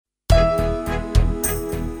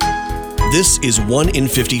This is 1 in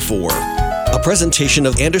 54, a presentation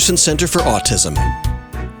of Anderson Center for Autism.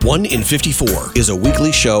 1 in 54 is a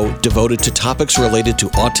weekly show devoted to topics related to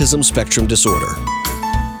autism spectrum disorder.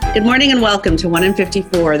 Good morning and welcome to 1 in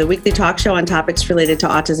 54, the weekly talk show on topics related to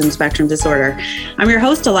autism spectrum disorder. I'm your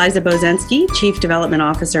host, Eliza Bozensky, Chief Development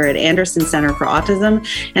Officer at Anderson Center for Autism.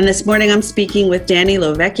 And this morning I'm speaking with Danny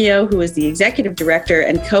Lovecchio, who is the Executive Director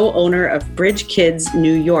and co-owner of Bridge Kids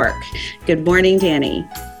New York. Good morning, Danny.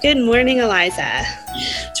 Good morning, Eliza.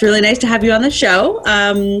 It's really nice to have you on the show.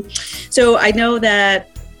 So I know that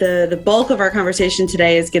the bulk of our conversation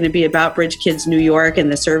today is going to be about Bridge Kids New York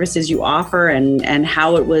and the services you offer and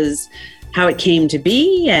how it came to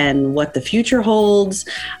be and what the future holds.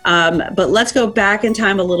 But let's go back in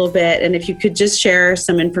time a little bit. And if you could just share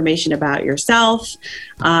some information about yourself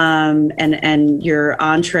and your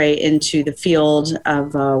entree into the field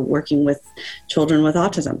of working with children with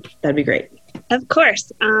autism, that'd be great. Of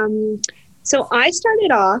course. So I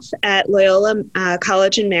started off at Loyola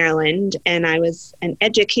College in Maryland, and I was an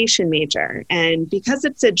education major. And because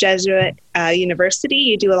it's a Jesuit university,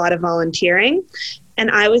 you do a lot of volunteering.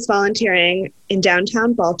 And I was volunteering in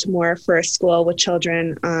downtown Baltimore for a school with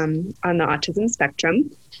children on the autism spectrum.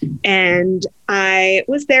 And I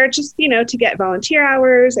was there just, to get volunteer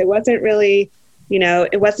hours. I wasn't really,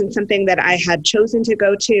 it wasn't something that I had chosen to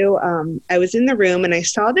go to. I was in the room and I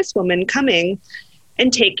saw this woman coming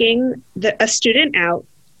and taking a student out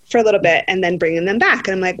for a little bit and then bringing them back.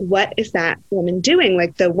 And I'm like, what is that woman doing?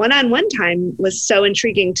 Like, the one-on-one time was so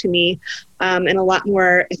intriguing to me, and a lot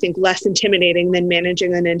more, I think, less intimidating than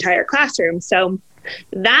managing an entire classroom. So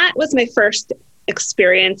that was my first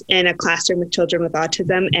experience in a classroom with children with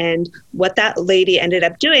autism. And what that lady ended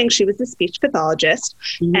up doing, she was a speech pathologist,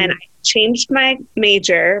 and I changed my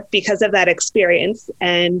major because of that experience.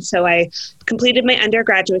 And so I completed my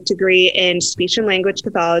undergraduate degree in speech and language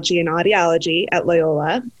pathology and audiology at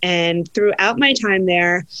Loyola. And throughout my time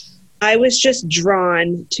there, I was just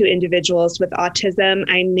drawn to individuals with autism.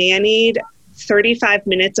 I nannied 35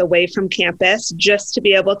 minutes away from campus just to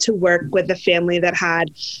be able to work with a family that had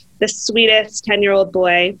the sweetest 10-year-old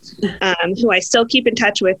boy, who I still keep in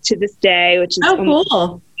touch with to this day, which is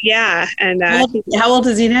cool. Yeah. And how old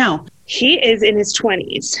is he now? He is in his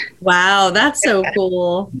 20s. Wow, that's so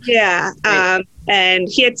cool. Yeah. And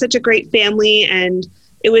he had such a great family, and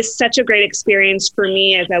it was such a great experience for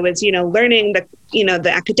me as I was, learning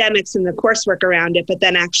the academics and the coursework around it, but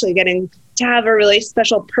then actually getting to have a really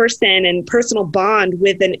special person and personal bond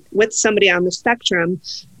with somebody on the spectrum.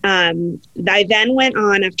 I then went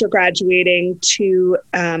on after graduating to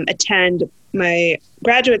attend my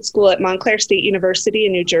graduate school at Montclair State University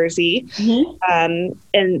in New Jersey. Mm-hmm.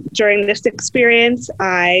 And during this experience,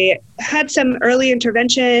 I had some early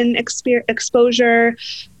intervention exposure,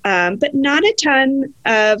 but not a ton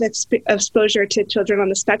of exposure to children on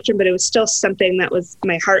the spectrum, but it was still something that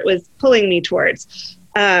my heart was pulling me towards.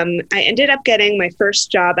 I ended up getting my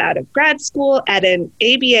first job out of grad school at an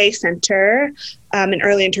ABA center, an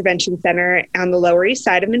early intervention center on the Lower East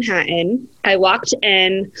Side of Manhattan. I walked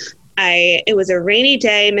in. It was a rainy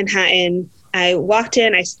day in Manhattan. I walked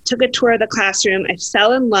in, I took a tour of the classroom. I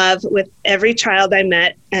fell in love with every child I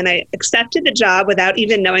met, and I accepted the job without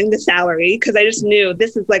even knowing the salary, because I just knew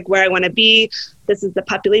this is like where I want to be. This is the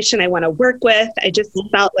population I want to work with. I just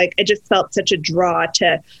felt such a draw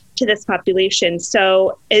to this population.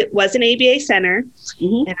 So it was an ABA center,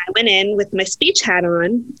 and I went in with my speech hat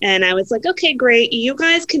on, and I was like, okay, great. You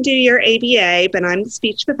guys can do your ABA, but I'm the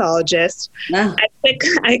speech pathologist. Wow.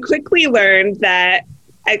 I quickly learned that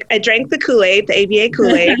I drank the Kool-Aid, the ABA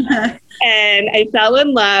Kool-Aid, and I fell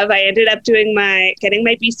in love. I ended up getting my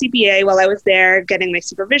BCBA while I was there, getting my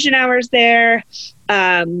supervision hours there.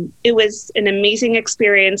 It was an amazing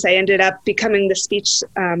experience. I ended up becoming the speech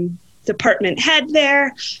department head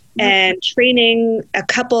there, and training a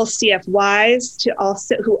couple CFYs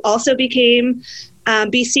who also became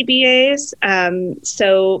BCBAs.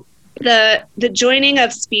 So the joining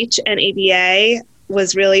of speech and ABA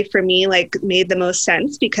was really, for me, made the most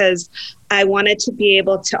sense, because I wanted to be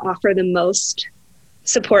able to offer the most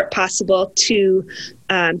support possible to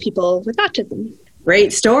people with autism.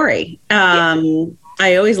 Great story.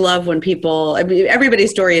 I always love when everybody's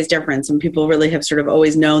story is different. Some people really have sort of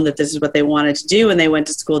always known that this is what they wanted to do, and they went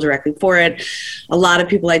to school directly for it. A lot of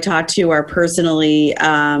people I talk to are personally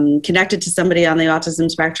connected to somebody on the autism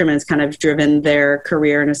spectrum, and it's kind of driven their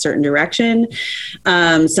career in a certain direction.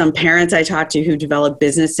 Some parents I talk to who develop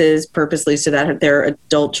businesses purposely so that their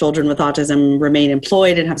adult children with autism remain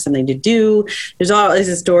employed and have something to do. There's always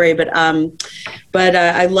a story, but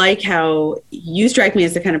I like how you strike me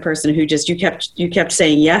as the kind of person who just, you kept kept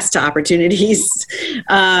saying yes to opportunities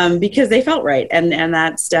because they felt right. And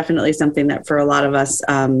that's definitely something that for a lot of us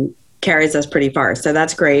carries us pretty far. So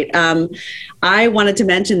that's great. I wanted to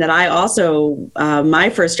mention that I also, my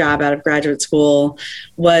first job out of graduate school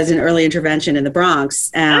was in early intervention in the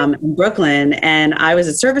Bronx, in Brooklyn. And I was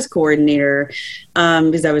a service coordinator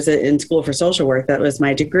because I was in school for social work. That was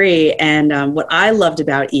my degree. And what I loved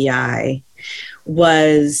about EI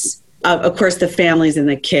was, of course, the families and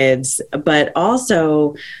the kids, but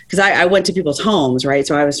also because I went to people's homes, right?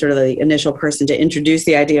 So I was sort of the initial person to introduce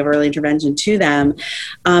the idea of early intervention to them.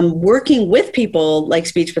 Working with people like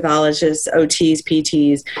speech pathologists, OTs,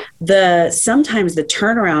 PTs, sometimes the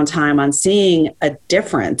turnaround time on seeing a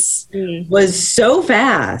difference was so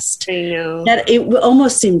fast that it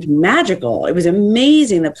almost seemed magical. It was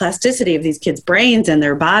amazing, the plasticity of these kids' brains and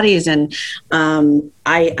their bodies. And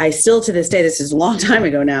I still to this day, this is a long time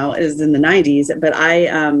ago now, it was in the 90s, but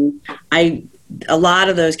a lot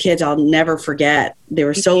of those kids I'll never forget. They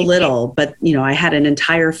were so little, but I had an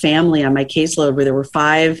entire family on my caseload where there were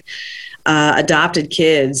 5 adopted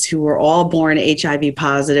kids who were all born HIV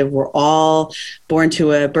positive, were all born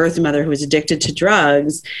to a birth mother who was addicted to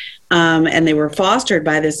drugs. And they were fostered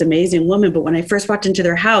by this amazing woman. But when I first walked into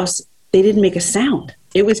their house, they didn't make a sound.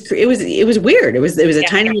 It was weird. It was a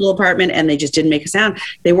tiny little apartment and they just didn't make a sound.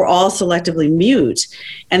 They were all selectively mute.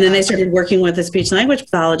 And then they started working with a speech language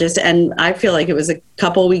pathologist. And I feel like it was a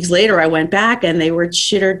couple of weeks later, I went back and they were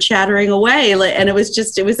chattering away. And it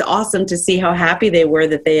was awesome to see how happy they were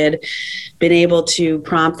that they had been able to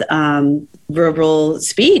prompt verbal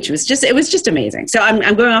speech. It was just amazing. So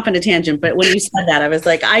I'm going off on a tangent, but when you said that, I was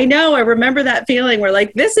like, I know, I remember that feeling where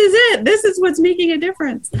like, this is it. This is what's making a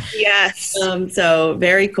difference. Yes. So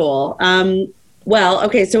very cool. Well,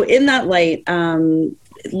 okay. So in that light,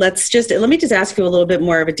 let me just ask you a little bit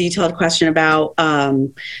more of a detailed question about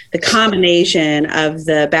the combination of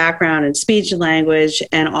the background in speech and language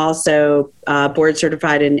and also board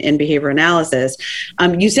certified in behavior analysis.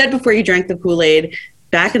 You said before you drank the Kool-Aid,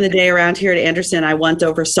 back in the day around here at Anderson, I once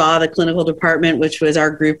oversaw the clinical department, which was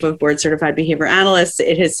our group of board certified behavior analysts.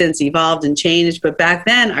 It has since evolved and changed, but back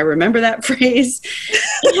then I remember that phrase.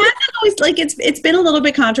 It's been a little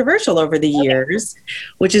bit controversial over the years,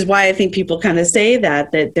 which is why I think people kind of say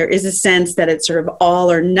that there is a sense that it's sort of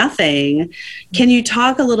all or nothing. Can you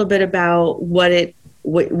talk a little bit about what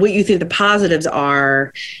you think the positives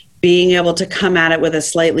are, being able to come at it with a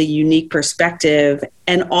slightly unique perspective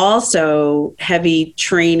and also heavy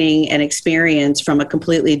training and experience from a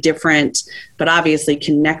completely different, but obviously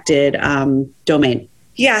connected domain?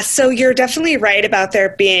 Yeah, so you're definitely right about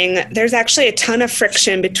there's actually a ton of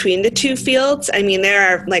friction between the two fields. I mean, there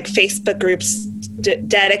are like Facebook groups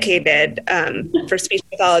dedicated for speech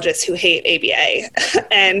pathologists who hate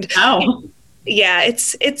ABA. And yeah,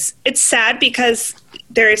 it's sad because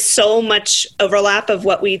there is so much overlap of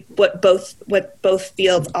what both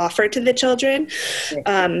fields offer to the children.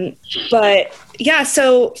 But yeah,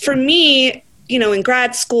 so for me, in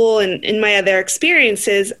grad school and in my other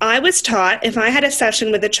experiences, I was taught if I had a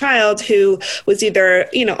session with a child who was either,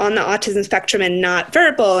 on the autism spectrum and not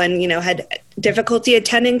verbal and, had difficulty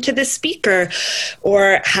attending to the speaker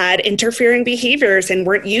or had interfering behaviors and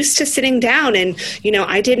weren't used to sitting down. And,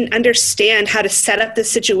 I didn't understand how to set up the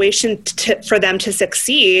situation for them to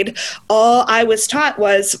succeed. All I was taught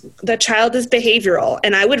was the child is behavioral.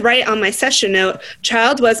 And I would write on my session note,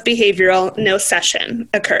 child was behavioral, no session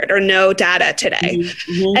occurred or no data today.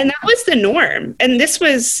 Mm-hmm. And that was the norm. And this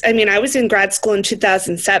was, I was in grad school in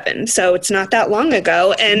 2007, so it's not that long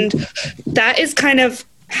ago. And that is kind of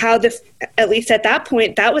how at least at that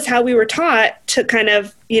point, that was how we were taught to kind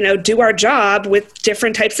of, do our job with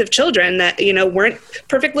different types of children that, weren't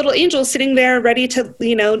perfect little angels sitting there ready to,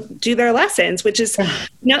 do their lessons, which is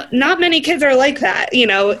not many kids are like that,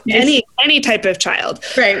 any type of child.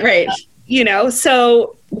 Right.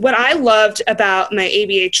 So what I loved about my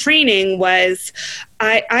ABA training was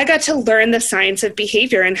I got to learn the science of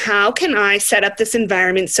behavior and how can I set up this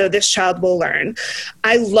environment so this child will learn.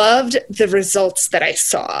 I loved the results that I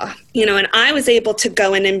saw, and I was able to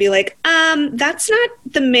go in and be like, that's not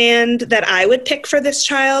the man that I would pick for this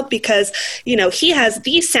child because, he has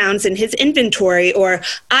these sounds in his inventory, or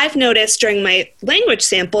I've noticed during my language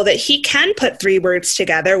sample that he can put 3 words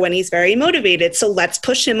together when he's very motivated. So let's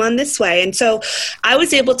push him on this way. And so I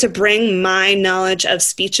was able to bring my knowledge of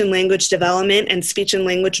speech and language development and speech and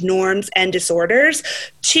language norms and disorders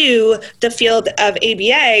to the field of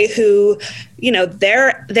ABA who,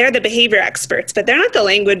 they're the behavior experts, but they're not the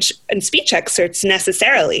language and speech experts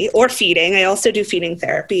necessarily, or feeding. I also do feeding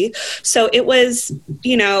therapy. So it was,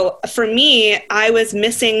 for me, I was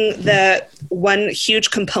missing the one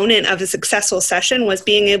huge component of a successful session was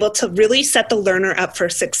being able to really set the learner up for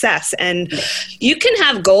success. And you can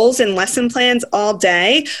have goals and lesson plans all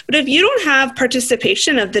day, but if you don't have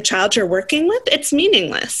participation of the child you're working with, it's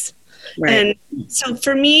meaningless. Right. And so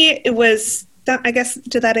for me, it was, I guess,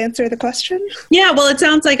 did that answer the question? Yeah, well, it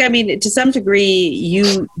sounds like, to some degree,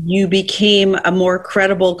 you became a more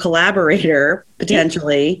credible collaborator,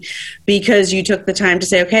 potentially, because you took the time to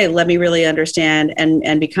say, okay, let me really understand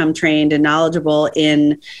and become trained and knowledgeable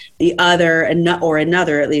in the other, or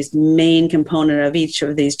another, at least, main component of each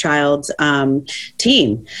of these child's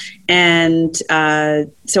team. And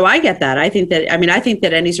so I get that. I think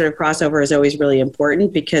that any sort of crossover is always really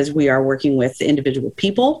important because we are working with individual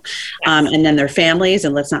people and then their families.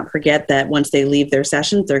 And let's not forget that once they leave their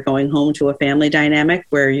sessions, they're going home to a family dynamic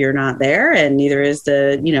where you're not there, and neither is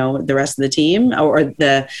the rest of the team or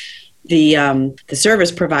the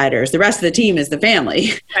service providers. The rest of the team is the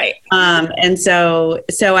family. Right. And so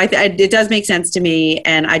it does make sense to me.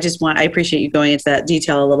 And I appreciate you going into that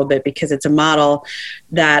detail a little bit because it's a model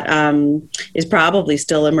that is probably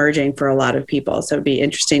still emerging for a lot of people. So it'd be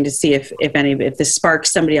interesting to see if this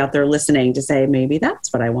sparks somebody out there listening to say, maybe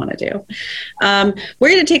that's what I want to do. We're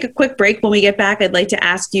going to take a quick break. When we get back, I'd like to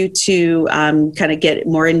ask you to kind of get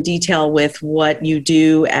more in detail with what you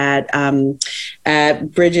do at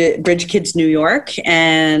Bridge Kids New York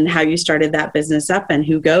and how you started that business up and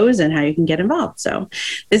who goes and how you can get involved. So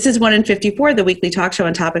this is 1 in 54, the weekly talk show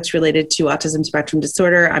on topics related to autism spectrum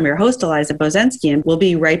disorder. I'm your host, Eliza Bozensky, and we'll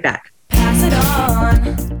be right back. Pass it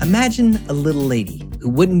on. Imagine a little lady who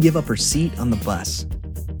wouldn't give up her seat on the bus,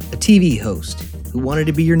 a TV host who wanted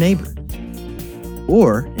to be your neighbor,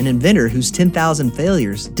 or an inventor whose 10,000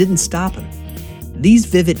 failures didn't stop him. These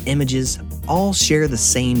vivid images all share the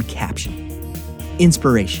same caption: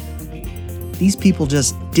 inspiration. These people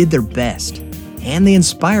just did their best, and they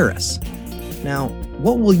inspire us. Now,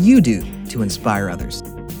 what will you do to inspire others?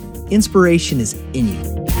 Inspiration is in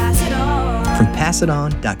you. Pass it on. From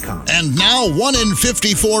passiton.com. And now 1 in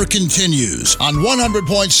 54 continues on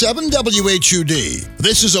 100.7 WHUD.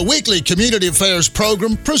 This is a weekly community affairs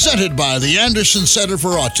program presented by the Anderson Center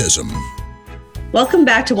for Autism. Welcome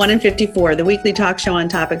back to 1 in 54, the weekly talk show on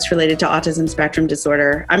topics related to autism spectrum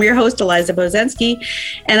disorder. I'm your host, Eliza Bozensky,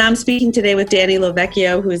 and I'm speaking today with Danny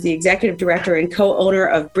Lovecchio, who is the executive director and co-owner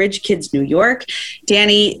of Bridge Kids New York.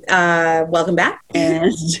 Danny, welcome back,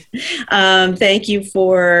 and thank you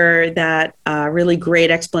for that really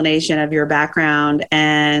great explanation of your background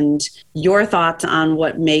and your thoughts on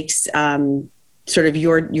what makes sort of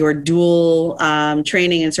your dual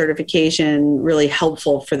training and certification really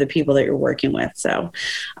helpful for the people that you're working with. So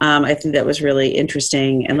I think that was really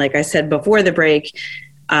interesting. And like I said before the break,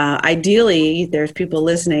 ideally, there's people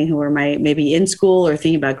listening who are maybe in school or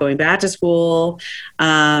thinking about going back to school.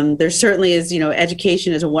 There certainly is,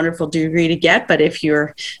 education is a wonderful degree to get, but if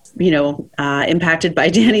you're impacted by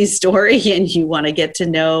Danny's story and you want to get to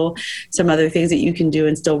know some other things that you can do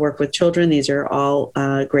and still work with children, these are all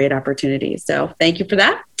great opportunities. So thank you for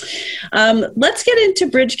that. Let's get into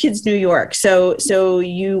Bridge Kids New York. So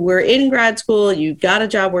you were in grad school, you got a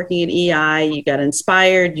job working at EI, you got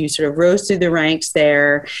inspired, you sort of rose through the ranks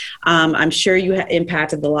there. I'm sure you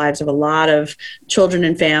impacted the lives of a lot of children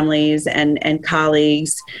and families and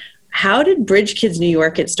colleagues. How did Bridge Kids New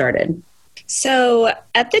York get started? So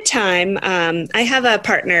at the time, I have a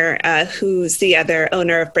partner who's the other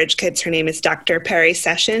owner of Bridge Kids. Her name is Dr. Perry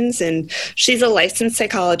Sessions, and she's a licensed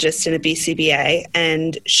psychologist in a BCBA,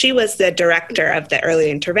 and she was the director of the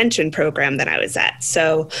early intervention program that I was at.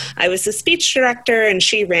 So I was the speech director, and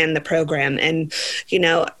she ran the program. And,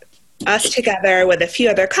 us together with a few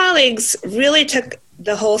other colleagues really took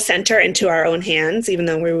the whole center into our own hands, even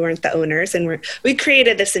though we weren't the owners. And we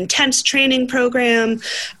created this intense training program.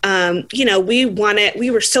 We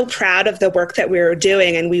were so proud of the work that we were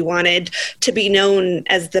doing, and we wanted to be known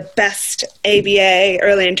as the best ABA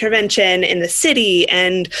early intervention in the city.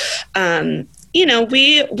 And,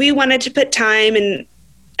 we wanted to put time and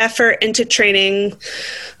effort into training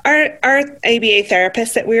our ABA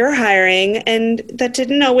therapists that we were hiring, and that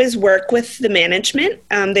didn't always work with the management.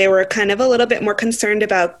 They were kind of a little bit more concerned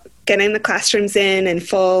about getting the classrooms in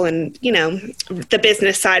full and, the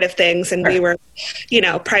business side of things. And we were,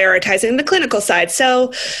 prioritizing the clinical side.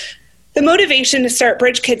 So the motivation to start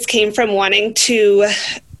Bridge Kids came from wanting to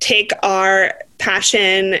take our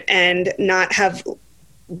passion and not have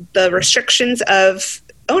the restrictions of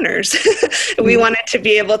owners. We wanted to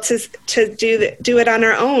be able to do it on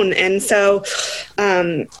our own. And so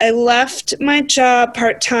I left my job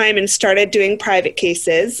part-time and started doing private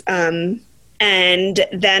cases, and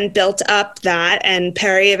then built up that. And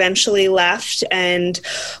Perry eventually left, and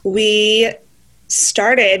we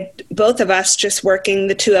started, both of us, just working,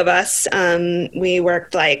 the two of us.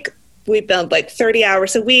 We billed like 30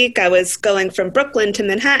 hours a week. I was going from Brooklyn to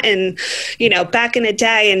Manhattan, back in the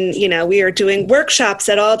day. And, we were doing workshops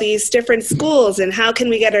at all these different schools, and how can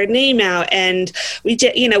we get our name out? And we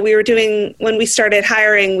did, when we started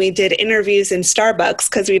hiring, we did interviews in Starbucks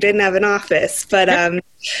because we didn't have an office. But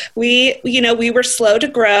we were slow to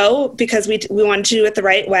grow because we wanted to do it the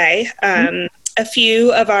right way. A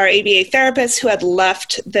few of our ABA therapists who had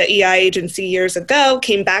left the EI agency years ago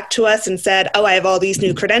came back to us and said, "Oh, I have all these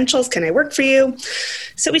new credentials. Can I work for you?"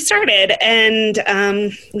 So we started, and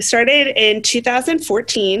we started in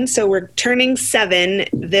 2014. So we're turning 7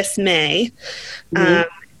 this May.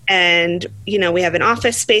 And, we have an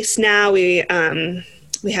office space now. We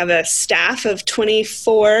have a staff of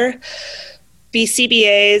 24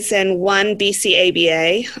 BCBAs and 1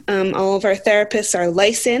 BCABA. All of our therapists are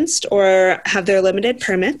licensed or have their limited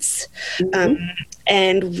permits.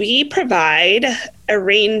 And we provide a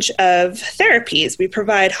range of therapies. We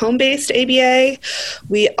provide home-based ABA.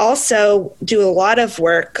 We also do a lot of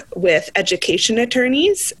work with education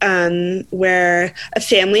attorneys, where a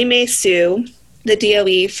family may sue the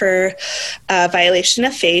DOE for violation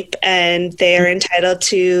of FAPE, and they are entitled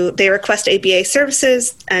to, they request ABA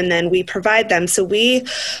services, and then we provide them. So we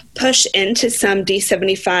push into some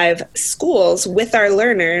D75 schools with our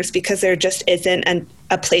learners because there just isn't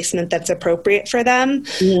a placement that's appropriate for them.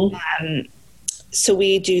 So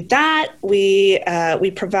we do that. We offer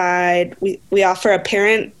a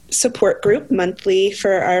parent support group monthly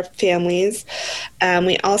for our families.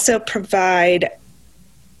 We also provide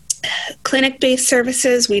clinic-based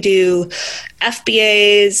services. We do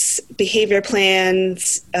FBAs, behavior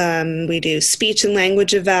plans. We do speech and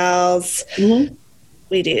language evals.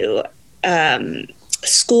 We do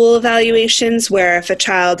school evaluations, where if a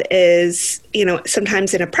child is,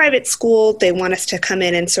 sometimes in a private school, they want us to come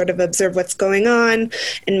in and sort of observe what's going on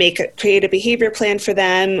and create a behavior plan for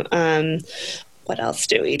them. What else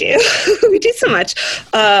do we do? We do so much.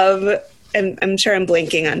 And I'm sure I'm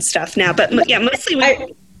blanking on stuff now, but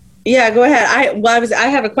mostly Yeah, go ahead. I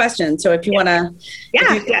have a question. So if you want to,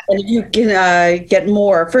 if you can get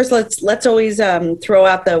more. First, let's always throw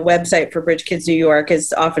out the website for Bridge Kids New York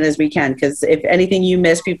as often as we can, because if anything you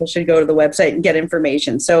miss, people should go to the website and get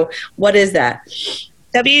information. So what is that?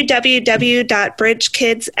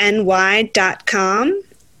 www.bridgekidsny.com.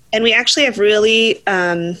 And we actually have really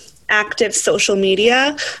active social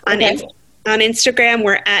media on Instagram.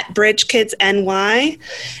 We're at BridgeKidsNY,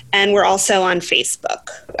 and we're also on Facebook.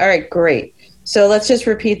 All right, great. So let's just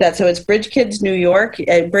repeat that. So it's Bridge Kids New York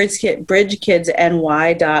at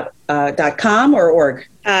bridgekidsny.com or org?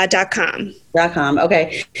 .com. .com.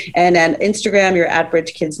 Okay. And then Instagram, you're at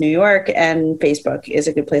Bridge Kids New York, and Facebook is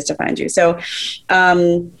a good place to find you. So,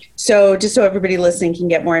 so just so everybody listening can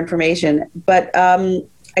get more information, but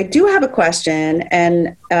I do have a question,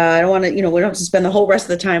 and I don't want to, we don't have to spend the whole rest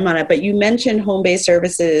of the time on it, but you mentioned home-based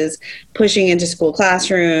services, pushing into school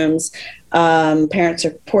classrooms, parent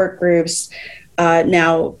support groups.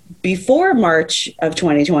 Now, before March of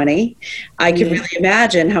 2020, I can really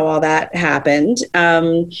imagine how all that happened,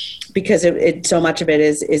 because so much of it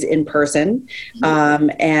is in person.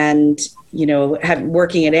 And,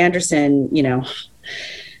 working at Anderson,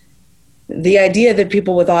 the idea that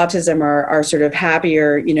people with autism are sort of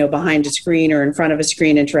happier, behind a screen or in front of a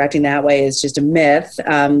screen interacting that way is just a myth.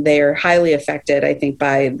 They are highly affected, I think,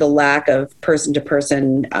 by the lack of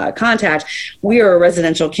person-to-person contact. We are a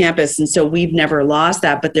residential campus, and so we've never lost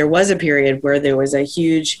that. But there was a period where there was a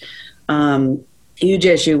huge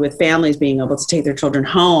issue with families being able to take their children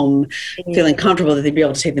home, feeling comfortable that they'd be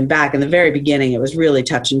able to take them back. In the very beginning, it was really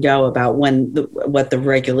touch and go about what the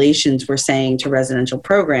regulations were saying to residential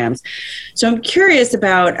programs. So I'm curious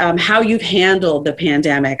about how you've handled the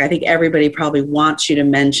pandemic. I think everybody probably wants you to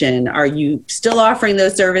mention, are you still offering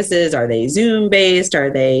those services? Are they Zoom based?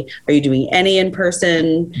 Are you doing any in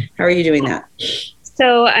person? How are you doing that?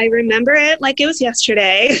 So I remember it like it was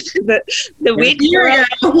yesterday, the week.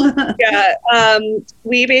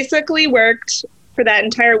 We basically worked for that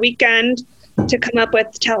entire weekend to come up with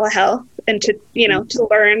telehealth and to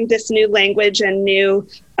learn this new language and new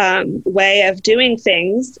way of doing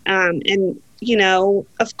things. And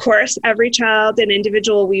of course, every child and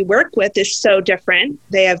individual we work with is so different.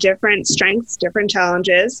 They have different strengths, different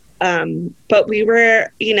challenges. But we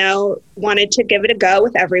were, wanted to give it a go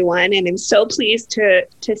with everyone. And I'm so pleased to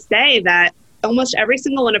say that almost every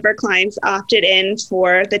single one of our clients opted in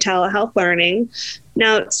for the telehealth learning.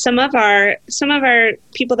 Now, some of our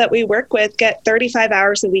people that we work with get 35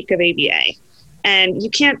 hours a week of ABA. And you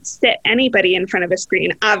can't sit anybody in front of a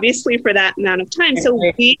screen, obviously, for that amount of time. So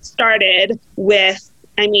we started with,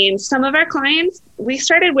 some of our clients, we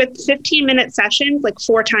started with 15-minute sessions, like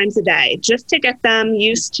 4 times a day, just to get them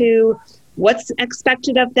used to what's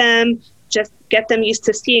expected of them, just get them used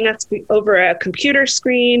to seeing us over a computer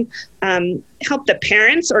screen, help the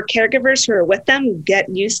parents or caregivers who are with them get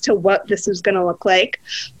used to what this is going to look like.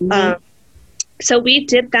 Mm-hmm. So we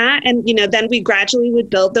did that. And, then we gradually would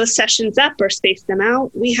build those sessions up or space them out.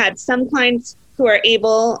 We had some clients who are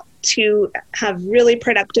able to have really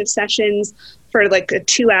productive sessions for like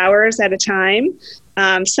 2 hours at a time.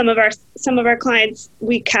 Some of our clients,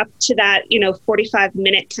 we kept to that,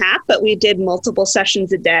 45-minute cap, but we did multiple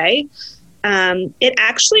sessions a day. It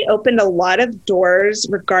actually opened a lot of doors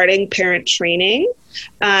regarding parent training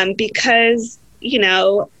because,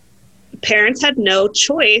 parents had no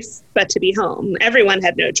choice but to be home. Everyone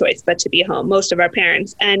had no choice but to be home, most of our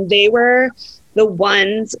parents. And they were the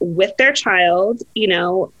ones with their child,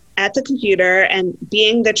 at the computer and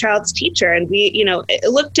being the child's teacher. And we,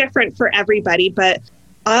 it looked different for everybody, but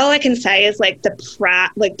all I can say is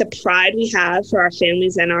the pride we have for our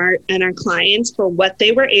families and our clients for what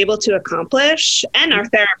they were able to accomplish, and our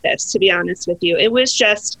therapists, to be honest with you. It was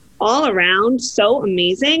just all around so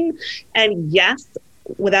amazing. And yes,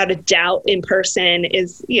 without a doubt, in person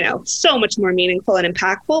is, so much more meaningful and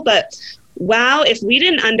impactful. But wow, if we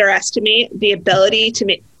didn't underestimate the ability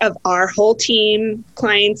of our whole team,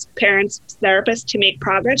 clients, parents, therapists, to make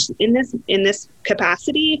progress in this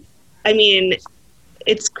capacity,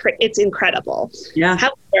 it's incredible. Yeah.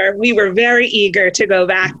 However, we were very eager to go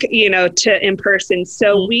back, to in person.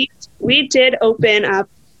 So we did open up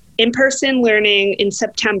in-person learning in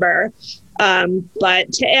September.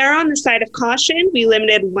 But to err on the side of caution, we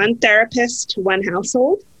limited 1 therapist to 1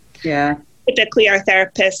 household. Yeah. Typically, our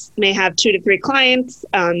therapists may have 2 to 3 clients.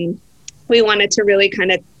 We wanted to really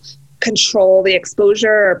kind of control the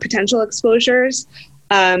exposure or potential exposures.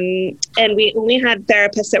 And we only had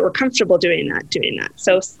therapists that were comfortable doing that.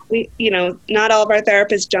 So we, not all of our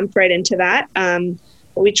therapists jumped right into that.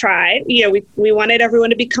 We tried, we wanted everyone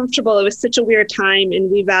to be comfortable. It was such a weird time,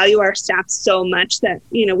 and we value our staff so much that,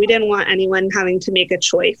 we didn't want anyone having to make a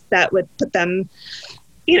choice that would put them,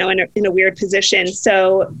 in a weird position.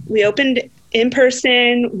 So we opened in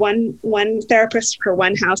person, one therapist per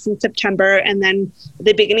 1 house in September. And then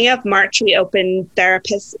the beginning of March, we opened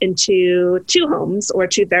therapists into 2 homes, or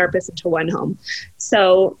 2 therapists into 1 home.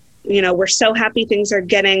 So, we're so happy things are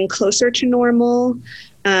getting closer to normal.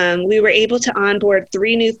 We were able to onboard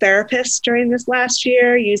 3 new therapists during this last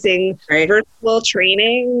year using virtual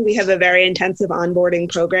training. We have a very intensive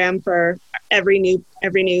onboarding program for every new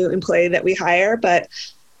employee that we hire, but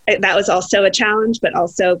that was also a challenge, but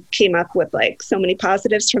also came up with so many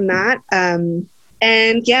positives from that.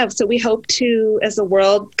 So we hope to, as the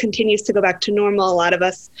world continues to go back to normal, a lot of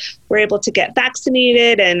us were able to get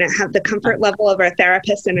vaccinated and have the comfort level of our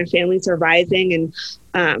therapists and our families are rising. And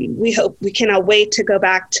we cannot wait to go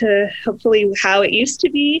back to hopefully how it used to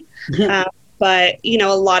be. But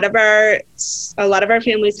a lot of our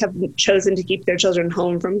families have chosen to keep their children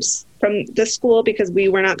home from the school because we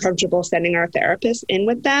were not comfortable sending our therapists in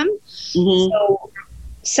with them. Mm-hmm. So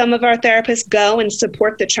some of our therapists go and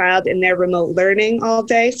support the child in their remote learning all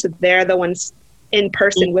day. So they're the ones in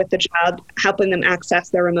person with the child, helping them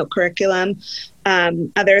access their remote curriculum.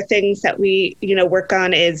 Other things that we, work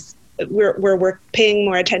on is we're paying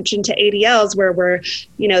more attention to ADLs where we're,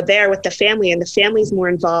 there with the family, and the family's more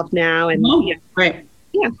involved now. And right.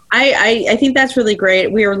 Yeah, I think that's really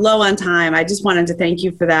great. We are low on time. I just wanted to thank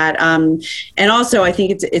you for that. And also, I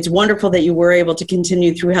think it's wonderful that you were able to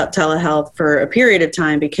continue through telehealth for a period of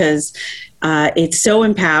time because it's so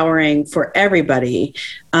empowering for everybody.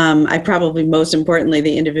 I probably most importantly,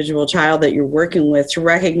 the individual child that you're working with, to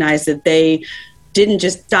recognize that they didn't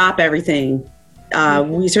just stop everything.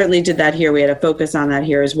 We certainly did that here. We had a focus on that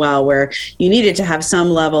here as well, where you needed to have some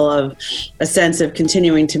level of a sense of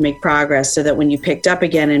continuing to make progress so that when you picked up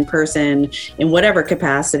again in person, in whatever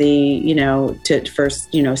capacity, for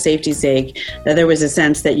safety's sake, that there was a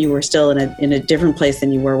sense that you were still in a different place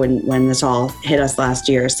than you were when this all hit us last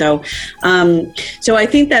year. So I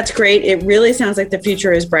think that's great. It really sounds like the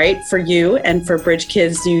future is bright for you and for Bridge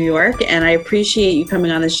Kids New York. And I appreciate you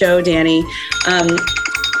coming on the show, Danny.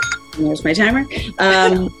 There's my timer.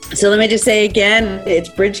 So let me just say again, it's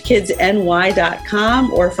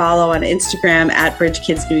bridgekidsny.com, or follow on Instagram at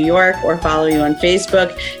bridgekidsnewyork, or follow you on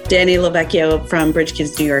Facebook. Danny Lavecchio from Bridge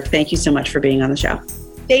Kids New York, thank you so much for being on the show.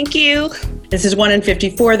 Thank you. This is 1 in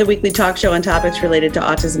 54, the weekly talk show on topics related to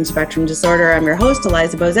autism spectrum disorder. I'm your host,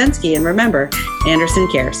 Eliza Bozensky, and remember, Anderson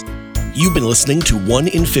cares. You've been listening to 1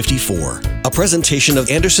 in 54, a presentation of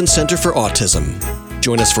Anderson Center for Autism.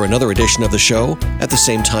 Join us for another edition of the show at the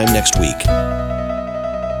same time next week.